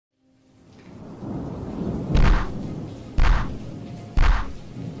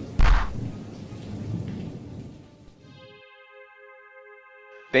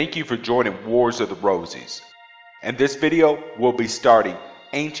Thank you for joining Wars of the Roses. In this video, we'll be starting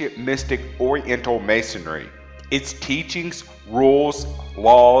Ancient Mystic Oriental Masonry, its teachings, rules,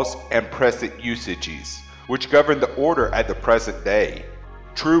 laws, and present usages, which govern the order at the present day.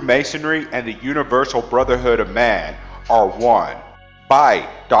 True Masonry and the Universal Brotherhood of Man are one. By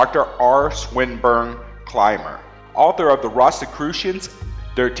Dr. R. Swinburne Clymer, author of the Rosicrucians,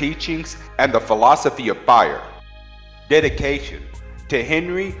 their teachings, and the Philosophy of Fire. Dedication to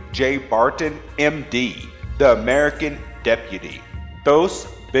Henry J. Barton, M.D., the American Deputy, Thos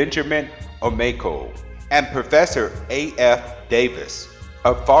Benjamin Omeko, and Professor A.F. Davis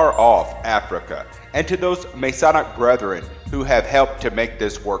of far-off Africa, and to those Masonic brethren who have helped to make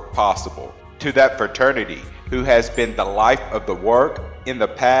this work possible, to that fraternity who has been the life of the work in the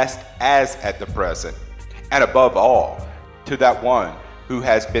past as at the present, and above all, to that one who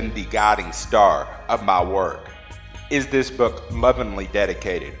has been the guiding star of my work, is this book lovingly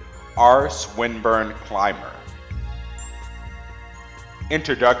dedicated, R. Swinburne Clymer.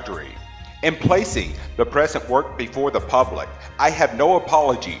 Introductory. In placing the present work before the public, I have no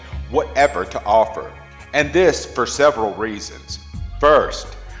apology whatever to offer, and this for several reasons.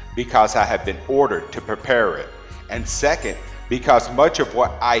 First, because I have been ordered to prepare it, and second, because much of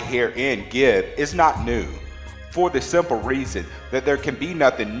what I herein give is not new, for the simple reason that there can be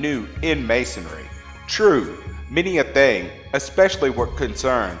nothing new in Masonry. True, many a thing, especially what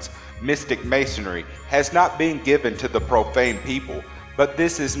concerns Mystic Masonry, has not been given to the profane people, but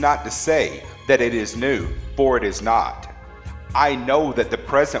this is not to say that it is new, for it is not. I know that the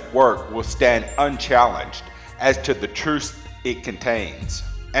present work will stand unchallenged as to the truths it contains,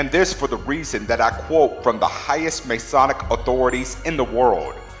 and this for the reason that I quote from the highest Masonic authorities in the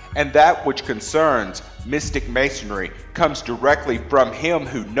world, and that which concerns Mystic Masonry comes directly from him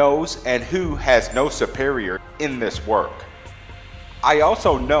who knows and who has no superior in this work. I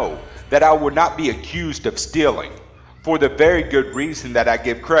also know that I will not be accused of stealing, for the very good reason that I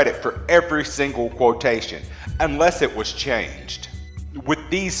give credit for every single quotation, unless it was changed. With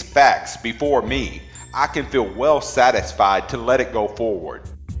these facts before me, I can feel well satisfied to let it go forward.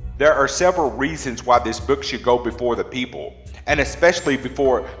 There are several reasons why this book should go before the people, and especially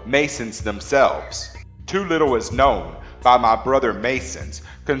before Masons themselves. Too little is known by my brother Masons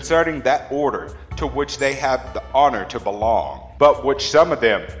concerning that order to which they have the honor to belong, but which some of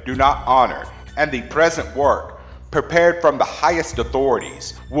them do not honor, and the present work, prepared from the highest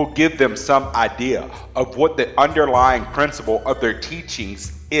authorities, will give them some idea of what the underlying principle of their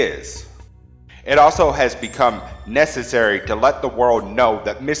teachings is. It also has become necessary to let the world know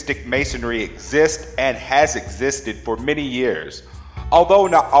that Mystic Masonry exists and has existed for many years, although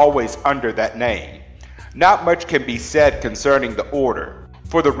not always under that name. Not much can be said concerning the order,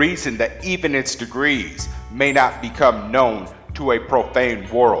 for the reason that even its degrees may not become known to a profane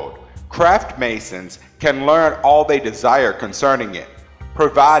world. Craft Masons can learn all they desire concerning it,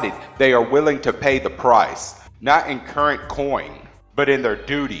 provided they are willing to pay the price, not in current coin, but in their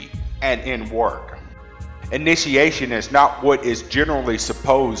duty and in work. Initiation is not what is generally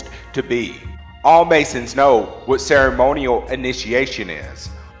supposed to be. All Masons know what ceremonial initiation is,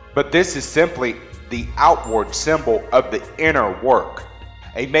 but this is simply the outward symbol of the inner work.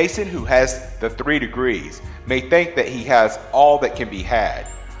 A Mason who has the 3 degrees may think that he has all that can be had,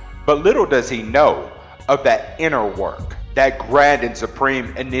 but little does he know of that inner work, that grand and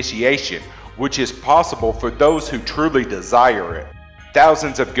supreme initiation which is possible for those who truly desire it.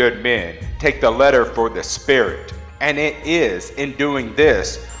 Thousands of good men take the letter for the spirit, and it is in doing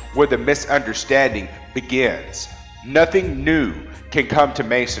this where the misunderstanding begins. Nothing new can come to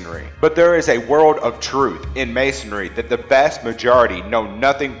Masonry, but there is a world of truth in Masonry that the vast majority know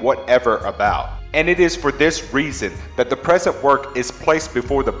nothing whatever about. And it is for this reason that the present work is placed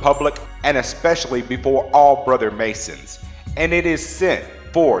before the public and especially before all brother Masons, and it is sent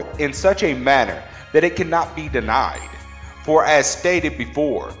forth in such a manner that it cannot be denied. For as stated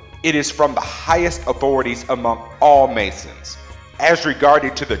before, it is from the highest authorities among all Masons. As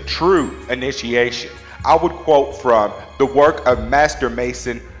regarded to the true initiation, I would quote from the work of Master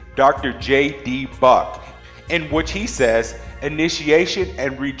Mason Dr. J.D. Buck, in which he says initiation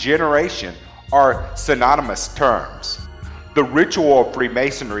and regeneration are synonymous terms. The ritual of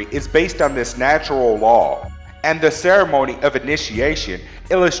Freemasonry is based on this natural law, and the ceremony of initiation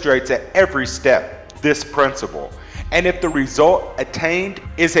illustrates at every step this principle. And if the result attained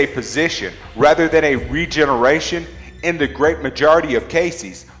is a position rather than a regeneration, in the great majority of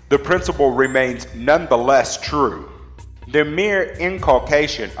cases, the principle remains nonetheless true. The mere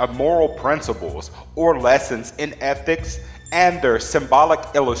inculcation of moral principles or lessons in ethics and their symbolic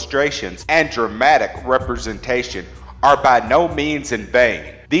illustrations and dramatic representation are by no means in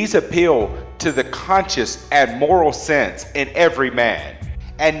vain, These appeal to the conscious and moral sense in every man,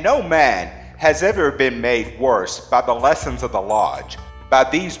 and no man has ever been made worse by the lessons of the lodge. By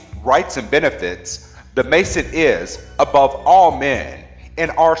these rights and benefits, the Mason is, above all men, in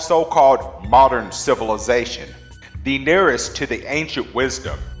our so-called modern civilization, the nearest to the ancient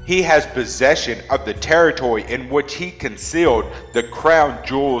wisdom. He has possession of the territory in which he concealed the crown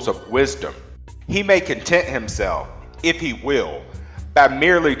jewels of wisdom. He may content himself, if he will, by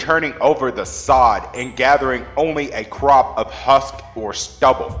merely turning over the sod and gathering only a crop of husk or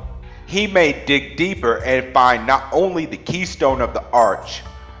stubble. He may dig deeper and find not only the keystone of the arch,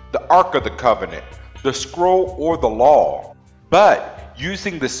 the Ark of the Covenant, the scroll or the law, but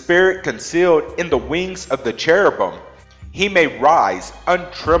using the spirit concealed in the wings of the cherubim, he may rise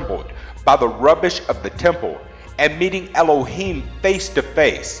untrembled by the rubbish of the temple, and meeting Elohim face to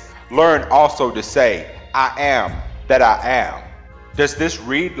face, learn also to say, I am that I am. Does this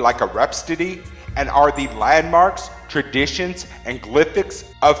read like a rhapsody? And are the landmarks, traditions, and glyphics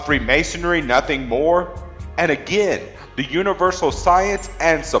of Freemasonry nothing more? And again, the universal science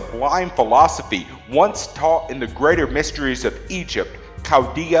and sublime philosophy once taught in the greater mysteries of Egypt,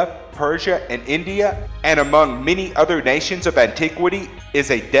 Chaldea, Persia, and India, and among many other nations of antiquity,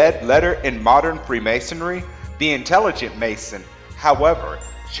 is a dead letter in modern Freemasonry. The intelligent Mason, however,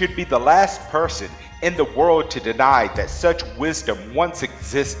 should be the last person in the world to deny that such wisdom once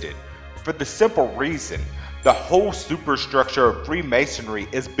existed, for the simple reason the whole superstructure of Freemasonry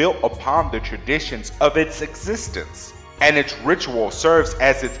is built upon the traditions of its existence, and its ritual serves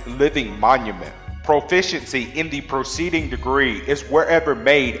as its living monument. Proficiency in the preceding degree is wherever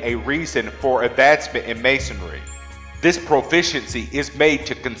made a reason for advancement in Masonry. This proficiency is made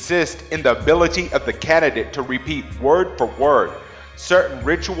to consist in the ability of the candidate to repeat word for word certain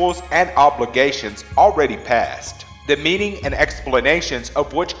rituals and obligations already passed, the meaning and explanations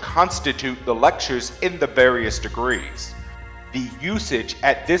of which constitute the lectures in the various degrees. The usage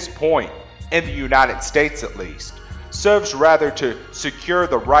at this point, in the United States at least, serves rather to secure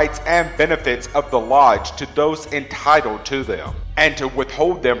the rights and benefits of the lodge to those entitled to them, and to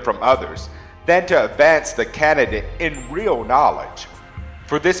withhold them from others, than to advance the candidate in real knowledge.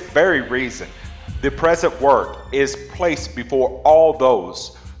 For this very reason, the present work is placed before all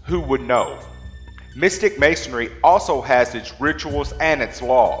those who would know. Mystic Masonry also has its rituals and its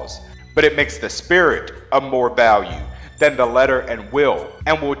laws, but it makes the spirit of more value than the letter and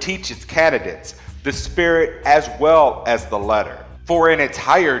will teach its candidates the spirit as well as the letter. For in its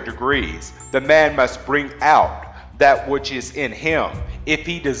higher degrees, the man must bring out that which is in him if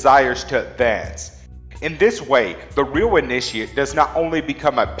he desires to advance. In this way, the real initiate does not only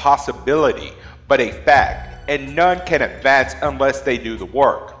become a possibility, but a fact, and none can advance unless they do the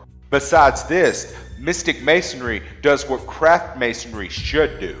work. Besides this, Mystic Masonry does what Craft Masonry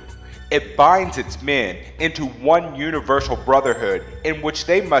should do. It binds its men into one universal brotherhood in which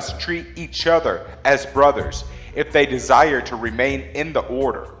they must treat each other as brothers if they desire to remain in the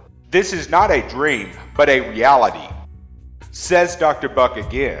order. This is not a dream, but a reality. Says Dr. Buck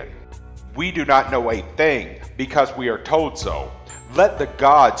again, we do not know a thing because we are told so. Let the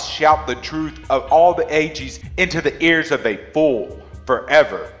gods shout the truth of all the ages into the ears of a fool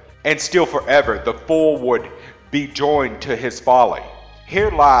forever, and still forever the fool would be joined to his folly. Here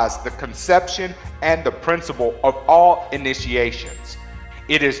lies the conception and the principle of all initiations.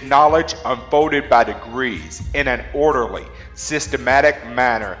 It is knowledge unfolded by degrees in an orderly, systematic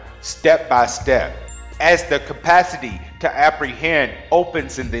manner, step by step. As the capacity to apprehend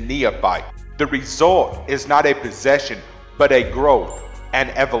opens in the neophyte, the result is not a possession but a growth and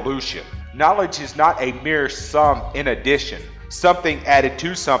evolution. Knowledge is not a mere sum in addition, something added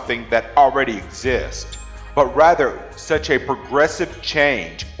to something that already exists, but rather such a progressive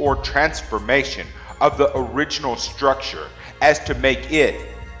change or transformation of the original structure as to make it,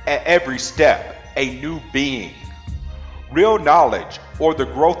 at every step, a new being. Real knowledge, or the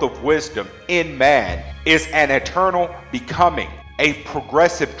growth of wisdom in man, is an eternal becoming, a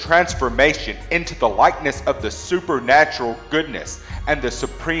progressive transformation into the likeness of the supernatural goodness and the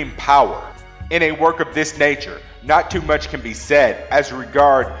supreme power. In a work of this nature, not too much can be said as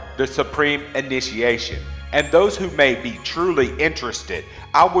regard the supreme initiation, and those who may be truly interested,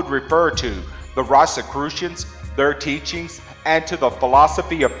 I would refer to the Rosicrucians, their teachings, and to the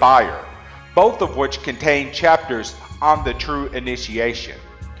philosophy of fire, both of which contain chapters on the true initiation.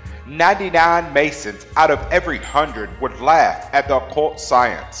 99 Masons out of every 100 would laugh at the occult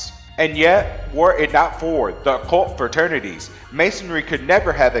science. And yet, were it not for the occult fraternities, Masonry could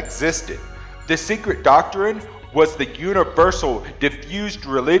never have existed. The secret doctrine was the universal diffused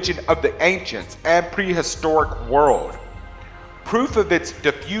religion of the ancients and prehistoric world. proof of its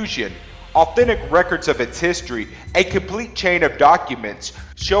diffusion, authentic records of its history, a complete chain of documents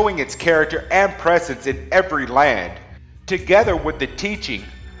showing its character and presence in every land, together with the teaching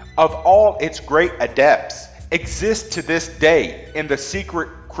of all its great adepts, exists to this day in the secret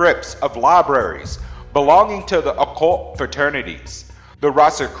crypts of libraries belonging to the occult fraternities. The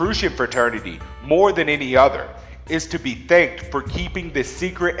Rosicrucian fraternity, more than any other, is to be thanked for keeping the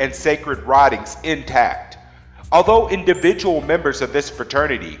secret and sacred writings intact. Although individual members of this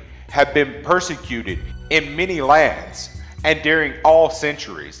fraternity have been persecuted in many lands and during all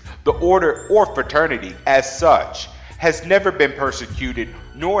centuries, the order or fraternity as such has never been persecuted,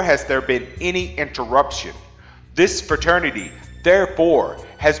 nor has there been any interruption. This fraternity, therefore,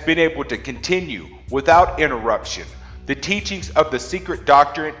 has been able to continue without interruption the teachings of the secret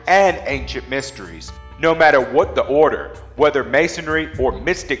doctrine and ancient mysteries, no matter what the order, whether Masonry or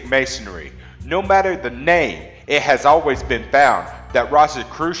Mystic Masonry, no matter the name. It has always been found that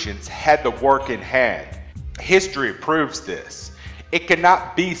Rosicrucians had the work in hand. History proves this. It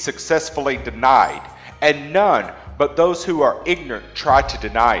cannot be successfully denied, and none but those who are ignorant try to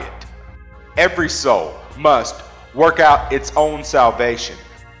deny it. Every soul must work out its own salvation.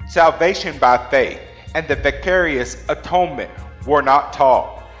 Salvation by faith and the vicarious atonement were not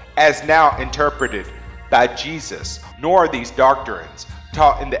taught, as now interpreted by Jesus, nor are these doctrines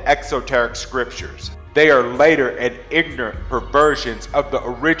taught in the exoteric scriptures. They are later and ignorant perversions of the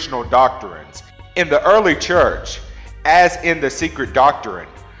original doctrines. In the early church, as in the secret doctrine,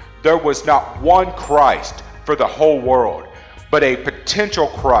 there was not one Christ for the whole world, but a potential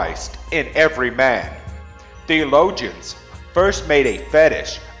Christ in every man. Theologians first made a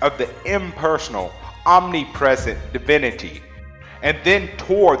fetish of the impersonal, omnipresent divinity, and then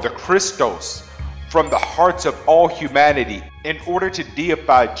tore the Christos from the hearts of all humanity in order to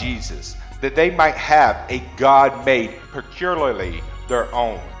deify Jesus, that they might have a God made peculiarly their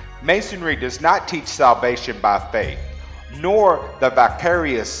own. Masonry does not teach salvation by faith, nor the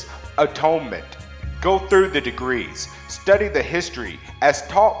vicarious atonement. Go through the degrees, study the history as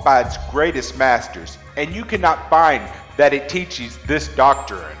taught by its greatest masters, and you cannot find that it teaches this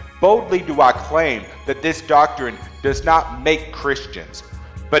doctrine. Boldly do I claim that this doctrine does not make Christians,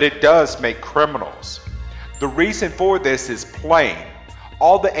 but it does make criminals. The reason for this is plain.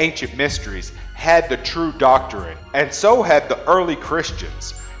 All the ancient mysteries had the true doctrine, and so had the early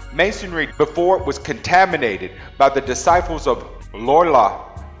Christians. Masonry, before it was contaminated by the disciples of Loyola,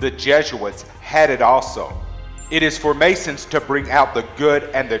 the Jesuits, had it also. It is for Masons to bring out the good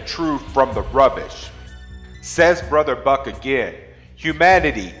and the true from the rubbish. Says Brother Buck again,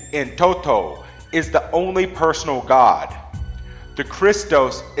 humanity in toto is the only personal God. The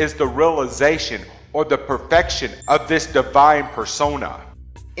Christos is the realization or the perfection of this divine persona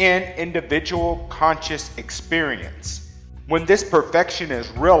in individual conscious experience. When this perfection is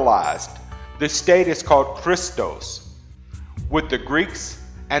realized, the state is called Christos. With the Greeks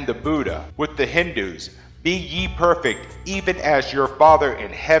and the Buddha, with the Hindus, be ye perfect even as your Father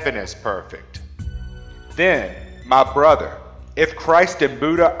in heaven is perfect. Then, my brother, if Christ and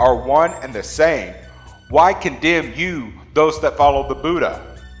Buddha are one and the same, why condemn you those that follow the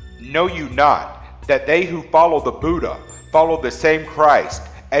Buddha? Know you not that they who follow the Buddha follow the same Christ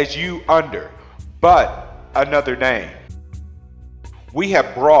as you under, but another name? We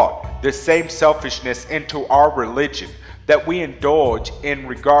have brought the same selfishness into our religion that we indulge in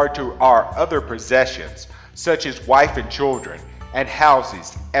regard to our other possessions, such as wife and children, and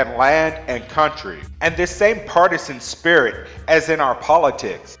houses, and land and country, and this same partisan spirit as in our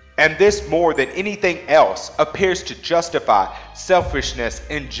politics. And this more than anything else appears to justify selfishness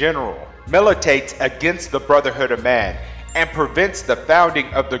in general, militates against the brotherhood of man, and prevents the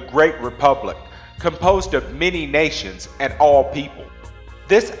founding of the great republic, composed of many nations and all people.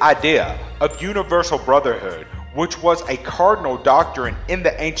 This idea of universal brotherhood, which was a cardinal doctrine in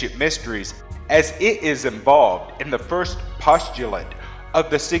the ancient mysteries, as it is involved in the first postulate of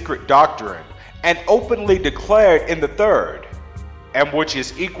the secret doctrine, and openly declared in the third, and which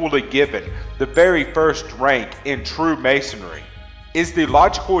is equally given the very first rank in true Masonry, is the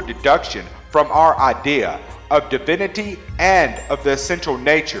logical deduction from our idea of divinity and of the essential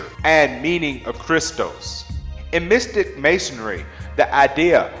nature and meaning of Christos. In Mystic Masonry, the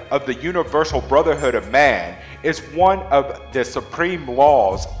idea of the universal brotherhood of man is one of the supreme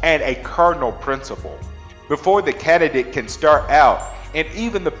laws and a cardinal principle. Before the candidate can start out in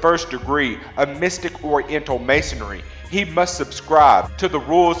even the first degree of Mystic Oriental Masonry, he must subscribe to the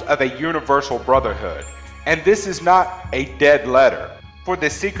rules of a universal brotherhood. And this is not a dead letter, for the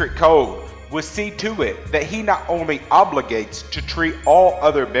secret code will see to it that he not only obligates to treat all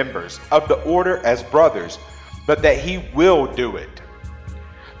other members of the order as brothers, but that he will do it.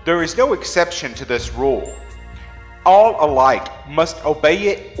 There is no exception to this rule. All alike must obey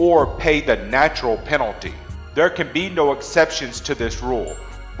it or pay the natural penalty. There can be no exceptions to this rule.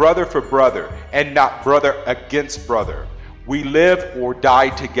 Brother for brother, and not brother against brother. We live or die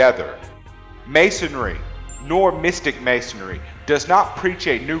together. Masonry, nor Mystic Masonry, does not preach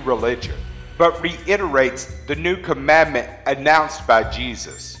a new religion, but reiterates the new commandment announced by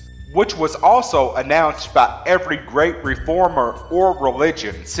Jesus, which was also announced by every great reformer or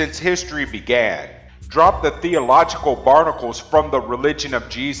religion since history began. Drop the theological barnacles from the religion of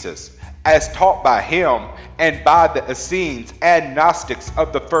Jesus, as taught by him and by the Essenes and Gnostics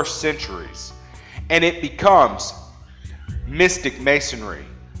of the first centuries, and it becomes Mystic Masonry.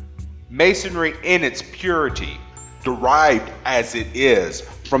 Masonry in its purity, derived as it is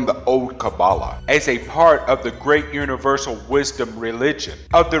from the old Kabbalah, as a part of the great universal wisdom religion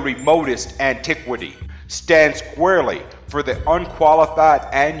of the remotest antiquity, stands squarely for the unqualified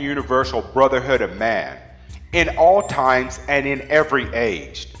and universal brotherhood of man, in all times and in every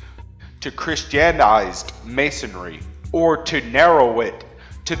age. To Christianized Masonry, or to narrow it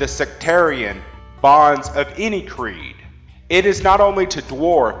to the sectarian bonds of any creed, it is not only to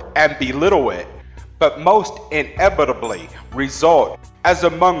dwarf and belittle it, but most inevitably result, as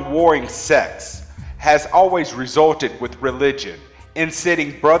among warring sects, has always resulted with religion, in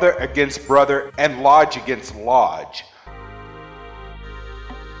sitting brother against brother and lodge against lodge.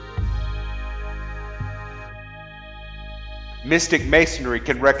 Mystic Masonry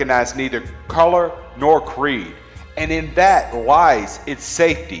can recognize neither color nor creed, and in that lies its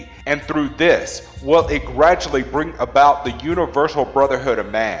safety, and through this will it gradually bring about the universal brotherhood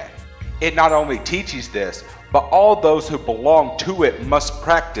of man. It not only teaches this, but all those who belong to it must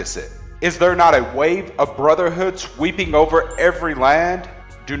practice it. Is there not a wave of brotherhood sweeping over every land?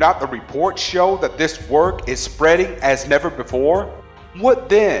 Do not the reports show that this work is spreading as never before? What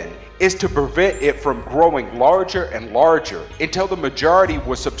then is to prevent it from growing larger and larger until the majority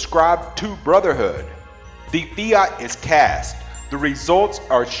will subscribe to brotherhood? The fiat is cast, the results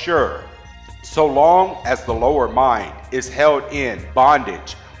are sure. So long as the lower mind is held in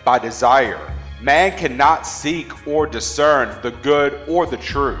bondage by desire, man cannot seek or discern the good or the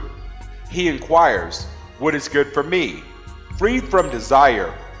true. He inquires, what is good for me? Freed from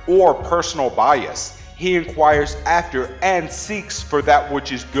desire or personal bias, he inquires after and seeks for that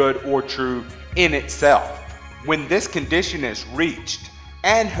which is good or true in itself. When this condition is reached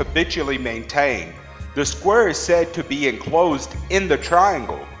and habitually maintained, the square is said to be enclosed in the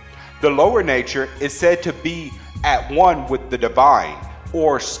triangle. The lower nature is said to be at one with the divine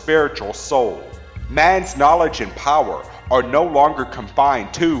or spiritual soul. Man's knowledge and power are no longer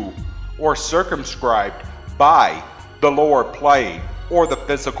confined to or circumscribed by the lower plane or the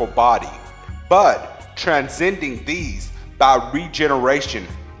physical body, but transcending these by regeneration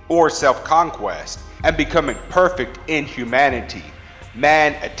or self-conquest and becoming perfect in humanity,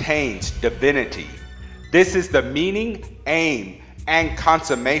 man attains divinity. This is the meaning, aim, and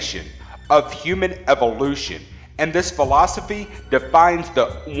consummation of human evolution, and this philosophy defines the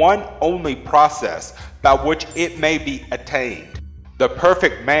one only process by which it may be attained. The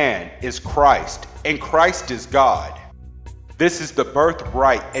perfect man is Christ, and Christ is God. This is the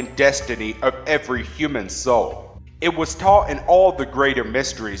birthright and destiny of every human soul. It was taught in all the greater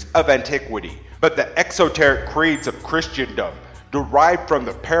mysteries of antiquity, but the exoteric creeds of Christendom, derived from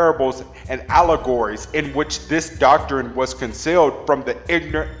the parables and allegories in which this doctrine was concealed from the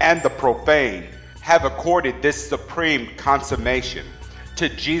ignorant and the profane, have accorded this supreme consummation to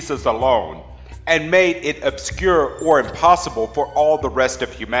Jesus alone, and made it obscure or impossible for all the rest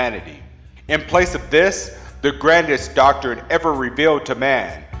of humanity. In place of this, the grandest doctrine ever revealed to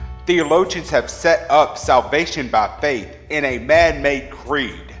man, theologians have set up salvation by faith in a man-made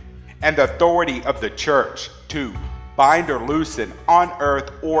creed, and the authority of the church to bind or loosen on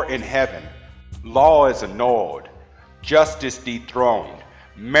earth or in heaven. Law is annulled, justice dethroned,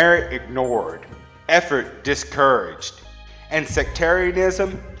 merit ignored, effort discouraged, and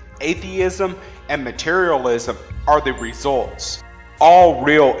sectarianism, atheism, and materialism are the results. All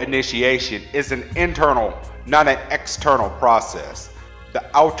real initiation is an internal, not an external process. The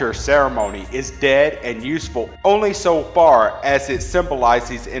outer ceremony is dead and useful only so far as it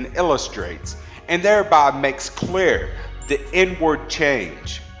symbolizes and illustrates, and thereby makes clear the inward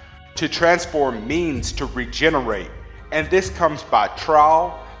change. To transform means to regenerate, and this comes by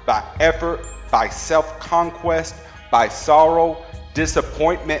trial, by effort, by self-conquest, by sorrow,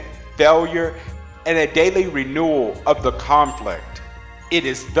 disappointment, failure, and a daily renewal of the conflict. It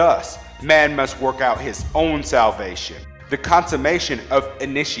is thus man must work out his own salvation. The consummation of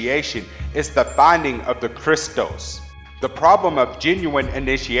initiation is the finding of the Christos. The problem of genuine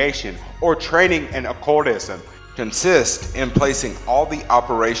initiation or training in occultism consists in placing all the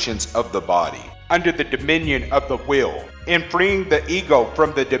operations of the body under the dominion of the will, in freeing the ego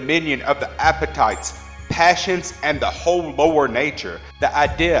from the dominion of the appetites, passions, and the whole lower nature. The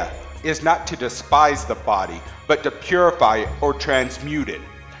idea is not to despise the body, but to purify it or transmute it.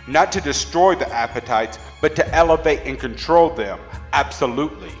 Not to destroy the appetites, but to elevate and control them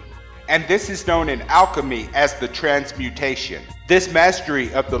absolutely. And this is known in alchemy as the transmutation. This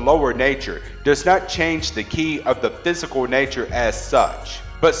mastery of the lower nature does not change the key of the physical nature as such,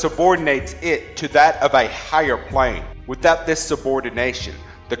 but subordinates it to that of a higher plane. Without this subordination,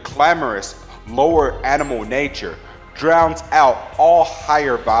 the clamorous lower animal nature drowns out all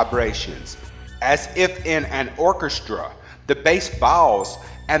higher vibrations. As if in an orchestra, the bass vowels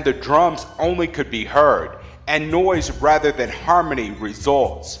and the drums only could be heard, and noise rather than harmony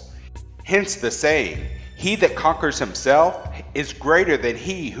results. Hence the saying, "He that conquers himself is greater than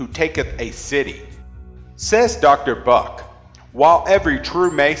he who taketh a city." Says Dr. Buck, while every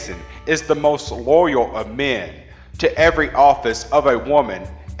true Mason is the most loyal of men to every office of a woman,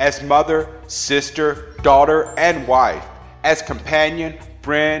 as mother, sister, daughter, and wife, as companion,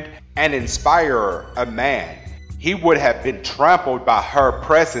 friend, and inspirer of man, he would have been trampled by her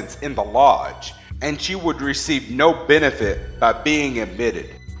presence in the lodge, and she would receive no benefit by being admitted.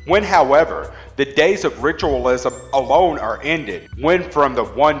 When, however, the days of ritualism alone are ended, when from the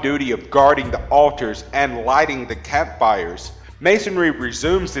one duty of guarding the altars and lighting the campfires, Masonry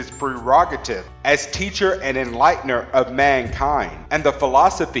resumes its prerogative as teacher and enlightener of mankind, and the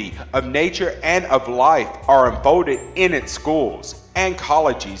philosophy of nature and of life are unfolded in its schools and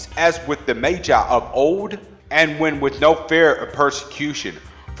colleges as with the Magi of old, and when with no fear of persecution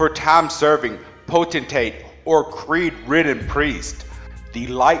for time-serving potentate or creed-ridden priest, the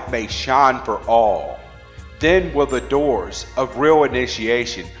light may shine for all. Then will the doors of real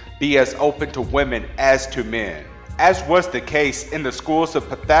initiation be as open to women as to men, as was the case in the schools of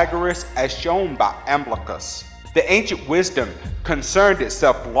Pythagoras as shown by Iamblichus. The ancient wisdom concerned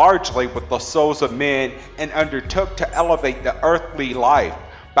itself largely with the souls of men and undertook to elevate the earthly life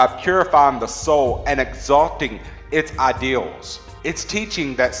by purifying the soul and exalting its ideals. Its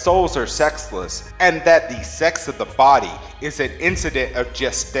teaching that souls are sexless and that the sex of the body is an incident of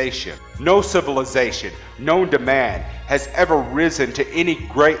gestation. No civilization known to man has ever risen to any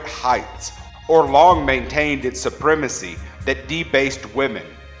great heights or long maintained its supremacy that debased women.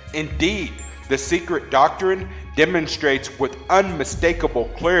 Indeed, the secret doctrine demonstrates with unmistakable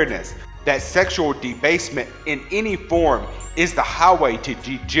clearness that sexual debasement in any form is the highway to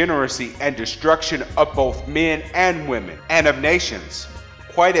degeneracy and destruction of both men and women, and of nations,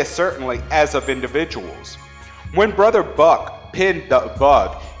 quite as certainly as of individuals. When Brother Buck penned the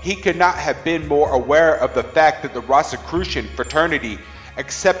above, he could not have been more aware of the fact that the Rosicrucian fraternity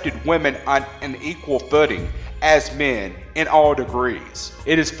accepted women on an equal footing as men in all degrees.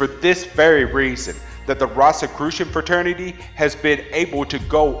 It is for this very reason that the Rosicrucian fraternity has been able to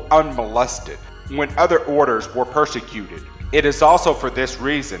go unmolested when other orders were persecuted. It is also for this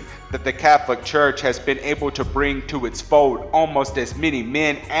reason that the Catholic Church has been able to bring to its fold almost as many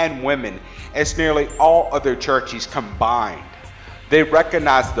men and women as nearly all other churches combined. They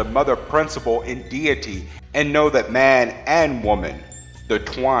recognize the mother principle in deity and know that man and woman, the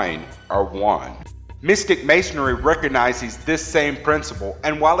twine, are one. Mystic Masonry recognizes this same principle,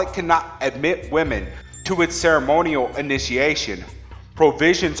 and while it cannot admit women to its ceremonial initiation,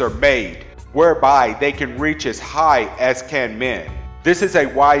 provisions are made whereby they can reach as high as can men. This is a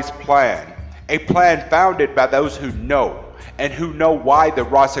wise plan, a plan founded by those who know, and who know why the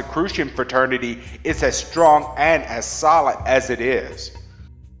Rosicrucian fraternity is as strong and as solid as it is.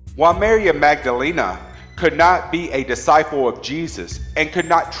 While Mary Magdalena could not be a disciple of Jesus and could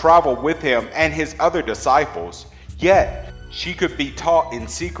not travel with him and his other disciples, yet she could be taught in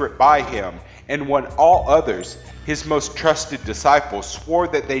secret by him, and when all others, his most trusted disciples, swore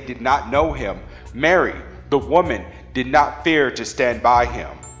that they did not know him, Mary, the woman, did not fear to stand by him.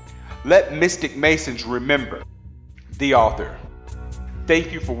 Let Mystic Masons remember. The author.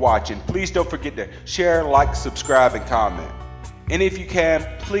 Thank you for watching. Please don't forget to share, like, subscribe, and comment. And if you can,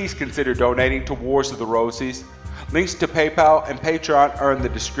 please consider donating to Wars of the Rosies. Links to PayPal and Patreon are in the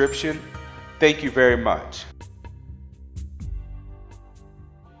description. Thank you very much.